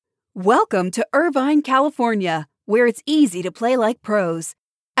Welcome to Irvine, California, where it's easy to play like pros.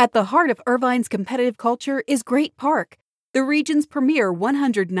 At the heart of Irvine's competitive culture is Great Park, the region's premier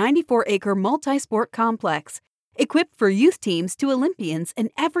 194-acre multi-sport complex, equipped for youth teams to Olympians and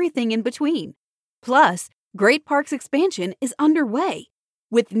everything in between. Plus, Great Park's expansion is underway.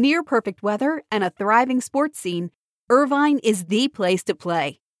 With near-perfect weather and a thriving sports scene, Irvine is the place to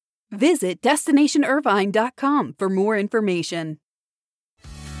play. Visit DestinationIrvine.com for more information.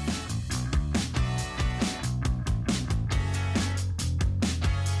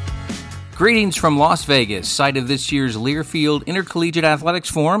 Greetings from Las Vegas, site of this year's Learfield Intercollegiate Athletics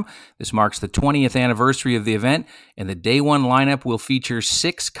Forum. This marks the 20th anniversary of the event, and the Day 1 lineup will feature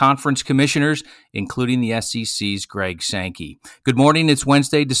 6 conference commissioners, including the SEC's Greg Sankey. Good morning, it's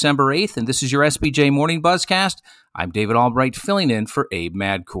Wednesday, December 8th, and this is your SBJ Morning Buzzcast. I'm David Albright, filling in for Abe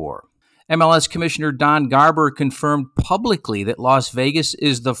Madkour. MLS Commissioner Don Garber confirmed publicly that Las Vegas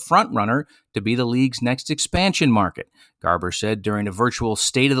is the frontrunner to be the league's next expansion market. Garber said during a virtual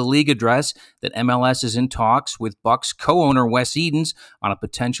State of the League address that MLS is in talks with Bucks co-owner Wes Edens on a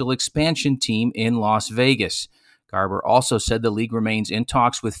potential expansion team in Las Vegas. Garber also said the league remains in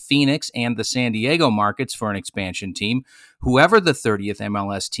talks with Phoenix and the San Diego markets for an expansion team. Whoever the 30th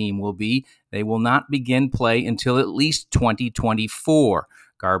MLS team will be, they will not begin play until at least 2024.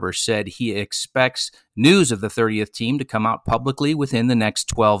 Garber said he expects news of the 30th team to come out publicly within the next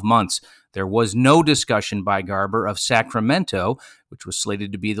 12 months. There was no discussion by Garber of Sacramento, which was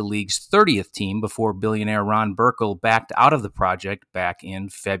slated to be the league's 30th team before billionaire Ron Burkle backed out of the project back in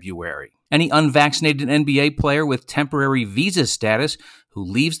February. Any unvaccinated NBA player with temporary visa status who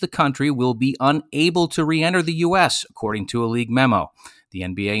leaves the country will be unable to re-enter the U.S., according to a league memo. The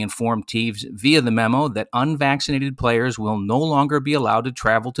NBA informed teams via the memo that unvaccinated players will no longer be allowed to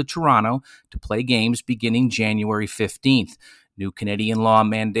travel to Toronto to play games beginning January 15th. New Canadian law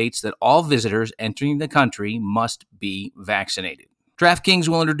mandates that all visitors entering the country must be vaccinated. DraftKings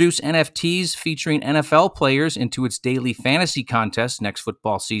will introduce NFTs featuring NFL players into its daily fantasy contest next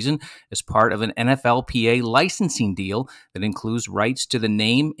football season as part of an NFLPA licensing deal that includes rights to the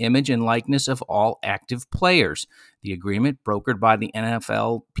name, image, and likeness of all active players. The agreement, brokered by the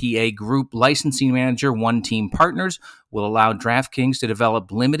NFLPA Group licensing manager One Team Partners, will allow DraftKings to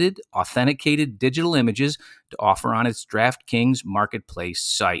develop limited, authenticated digital images to offer on its DraftKings Marketplace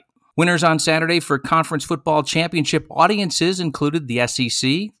site. Winners on Saturday for Conference Football Championship audiences included the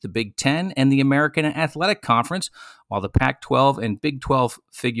SEC, the Big Ten, and the American Athletic Conference, while the Pac-12 and Big 12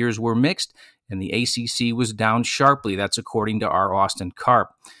 figures were mixed, and the ACC was down sharply. That's according to our Austin Karp.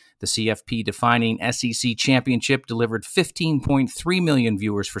 The CFP-defining SEC Championship delivered 15.3 million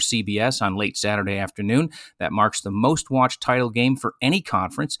viewers for CBS on late Saturday afternoon. That marks the most-watched title game for any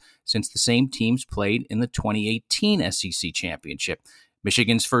conference since the same teams played in the 2018 SEC Championship.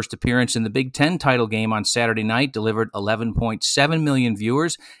 Michigan's first appearance in the Big Ten title game on Saturday night delivered 11.7 million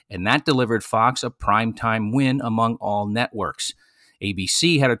viewers, and that delivered Fox a primetime win among all networks.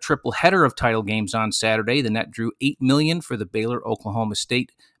 ABC had a triple header of title games on Saturday. The net drew 8 million for the Baylor-Oklahoma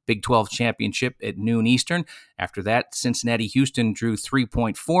State Big 12 championship at noon Eastern. After that, Cincinnati-Houston drew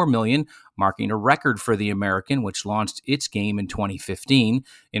 3.4 million, marking a record for the American, which launched its game in 2015.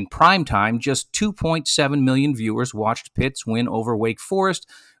 In primetime, just 2.7 million viewers watched Pitt's win over Wake Forest,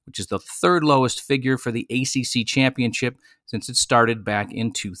 which is the third lowest figure for the ACC championship since it started back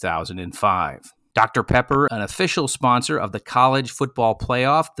in 2005. Dr. Pepper, an official sponsor of the College Football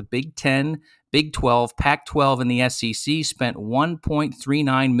Playoff, the Big Ten, Big 12, Pac-12, and the SEC spent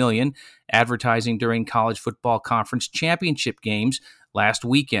 $1.39 million advertising during college football conference championship games last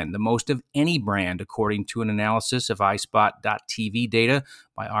weekend, the most of any brand, according to an analysis of iSpot.tv data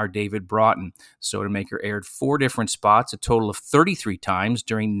by R. David Broughton. Soda Maker aired 4 different spots, a total of 33 times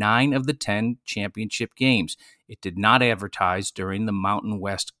during 9 of the 10 championship games. It did not advertise during the Mountain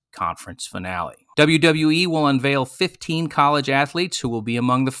West Conference finale. WWE will unveil 15 college athletes who will be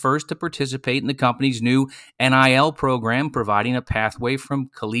among the first to participate in the company's new NIL program, providing a pathway from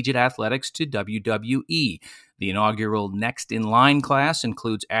collegiate athletics to WWE. The inaugural Next in Line class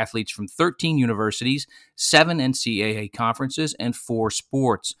includes athletes from 13 universities, 7 NCAA conferences, and 4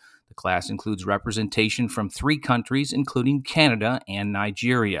 sports. The class includes representation from 3 countries, including Canada and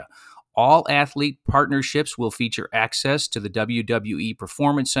Nigeria. All athlete partnerships will feature access to the WWE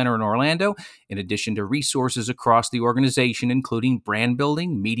Performance Center in Orlando, in addition to resources across the organization, including brand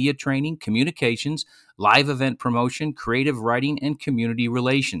building, media training, communications, live event promotion, creative writing, and community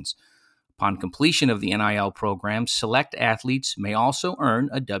relations. Upon completion of the NIL program, select athletes may also earn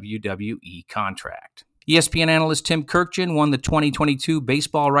a WWE contract. ESPN analyst Tim Kurkjian won the 2022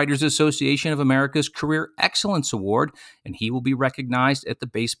 Baseball Writers Association of America's Career Excellence Award, and he will be recognized at the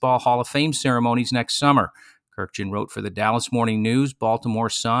Baseball Hall of Fame ceremonies next summer. Kurkjian wrote for the Dallas Morning News, Baltimore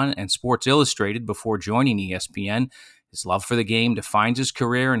Sun, and Sports Illustrated before joining ESPN. His love for the game defines his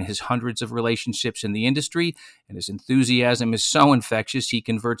career and his hundreds of relationships in the industry, and his enthusiasm is so infectious he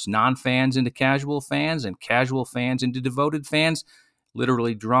converts non-fans into casual fans and casual fans into devoted fans,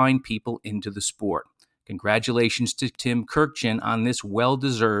 literally drawing people into the sport. Congratulations to Tim Kurkjian on this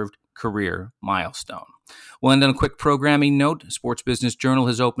well-deserved career milestone. We'll end on a quick programming note. Sports Business Journal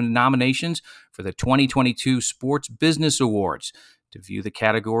has opened nominations for the 2022 Sports Business Awards. To view the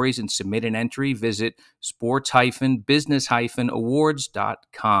categories and submit an entry, visit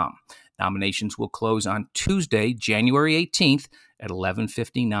sports-business-awards.com. Nominations will close on Tuesday, January 18th at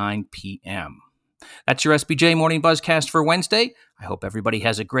 11:59 p.m. That's your SBJ Morning Buzzcast for Wednesday. I hope everybody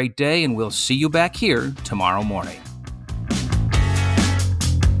has a great day, and we'll see you back here tomorrow morning.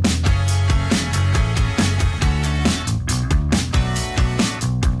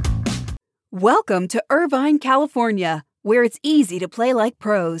 Welcome to Irvine, California, where it's easy to play like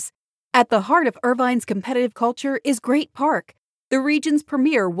pros. At the heart of Irvine's competitive culture is Great Park, the region's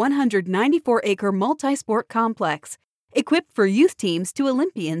premier 194-acre multi-sport complex, equipped for youth teams to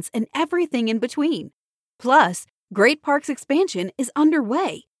Olympians and everything in between. Plus, Great Park's expansion is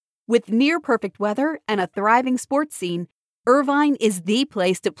underway. With near-perfect weather and a thriving sports scene, Irvine is the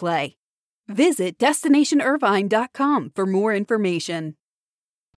place to play. Visit DestinationIrvine.com for more information.